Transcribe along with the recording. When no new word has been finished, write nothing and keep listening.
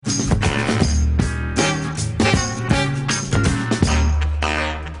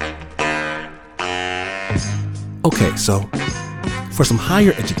Okay, so for some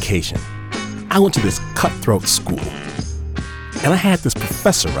higher education, I went to this cutthroat school. And I had this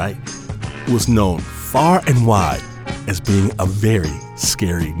professor, right, who was known far and wide as being a very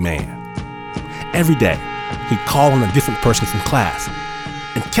scary man. Every day, he'd call on a different person from class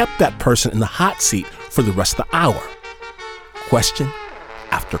and kept that person in the hot seat for the rest of the hour. Question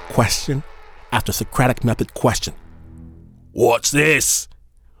after Socratic method question. What's this?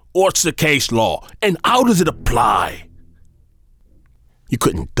 What's the case law? And how does it apply? You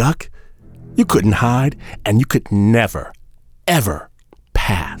couldn't duck, you couldn't hide, and you could never, ever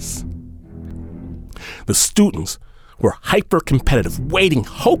pass. The students were hyper-competitive, waiting,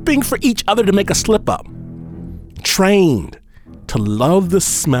 hoping for each other to make a slip-up. Trained to love the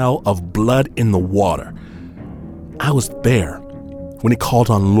smell of blood in the water. I was there when he called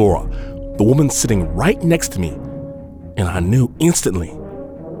on Laura, the woman sitting right next to me, and I knew instantly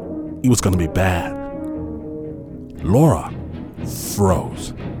it was going to be bad. Laura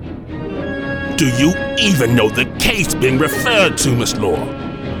froze. Do you even know the case being referred to, Miss Laura?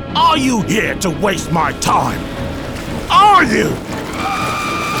 Are you here to waste my time? Are you?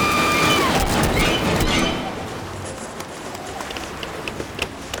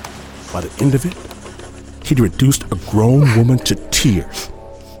 By the end of it, he'd reduced a grown woman to tears.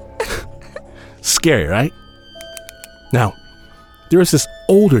 Scary, right? Now, there was this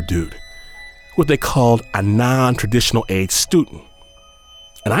older dude, what they called a non-traditional age student.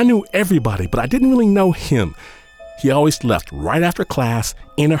 And I knew everybody, but I didn't really know him. He always left right after class,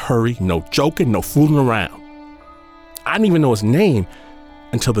 in a hurry, no joking, no fooling around. I didn't even know his name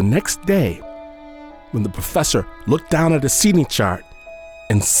until the next day when the professor looked down at the seating chart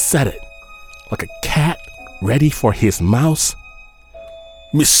and said it like a cat ready for his mouse.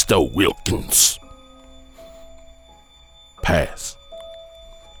 Mr. Wilkins. Pass.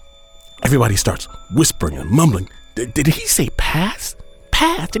 Everybody starts whispering and mumbling. Did he say pass?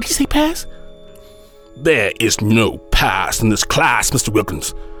 Pass? Did he say pass? There is no pass in this class, Mr.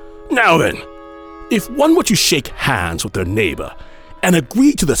 Wilkins. Now then, if one were to shake hands with their neighbor and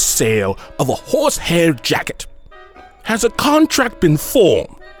agree to the sale of a horsehair jacket, has a contract been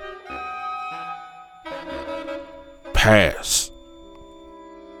formed? Pass.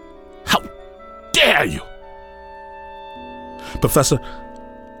 How dare you? Professor,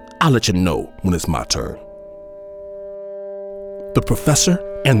 I'll let you know when it's my turn. The professor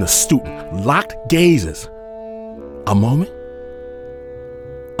and the student locked gazes. A moment.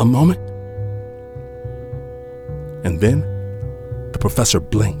 And then the professor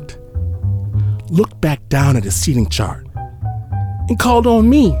blinked, looked back down at his seating chart, and called on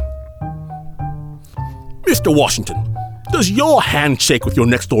me. Mr. Washington, does your handshake with your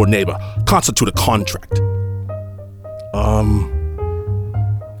next door neighbor constitute a contract?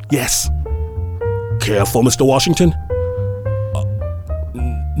 Yes. Careful, Mr. Washington?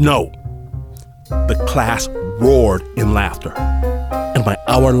 No. The class roared in laughter, and my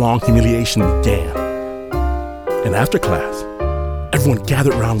hour-long humiliation began. And after class, everyone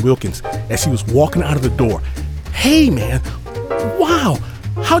gathered around Wilkins as he was walking out of the door. Hey, man, wow,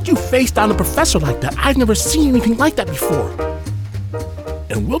 how'd you face down the professor like that? I've never seen anything like that before.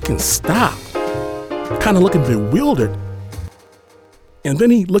 And Wilkins stopped, kind of looking bewildered. And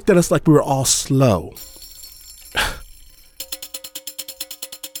then he looked at us like we were all slow.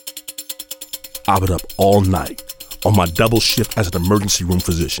 I was up all night on my double shift as an emergency room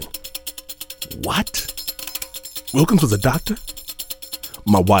physician. What? Wilkins was a doctor?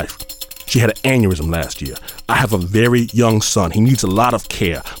 My wife, she had an aneurysm last year. I have a very young son. He needs a lot of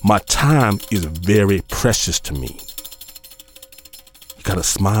care. My time is very precious to me. He kind of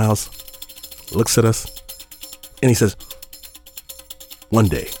smiles, looks at us, and he says, one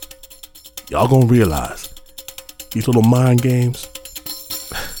day, y'all gonna realize these little mind games,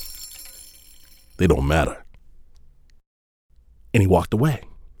 they don't matter. And he walked away.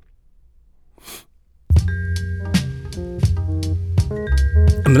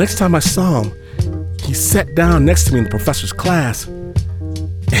 And the next time I saw him, he sat down next to me in the professor's class,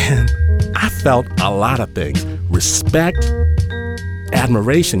 and I felt a lot of things. Respect,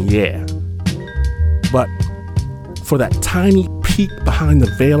 admiration, yeah. But for that tiny peek behind the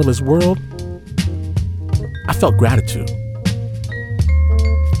veil of his world, I felt gratitude.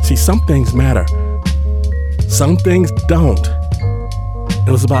 See, some things matter. Some things don't.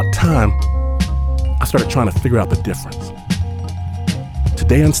 It was about time I started trying to figure out the difference.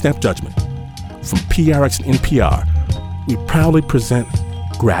 Today on Snap Judgment, from PRX and NPR, we proudly present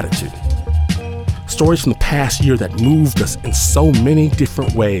gratitude. Stories from the past year that moved us in so many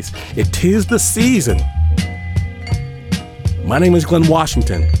different ways. It is the season. My name is Glynn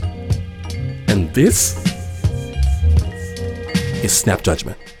Washington, and this is snap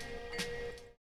judgment.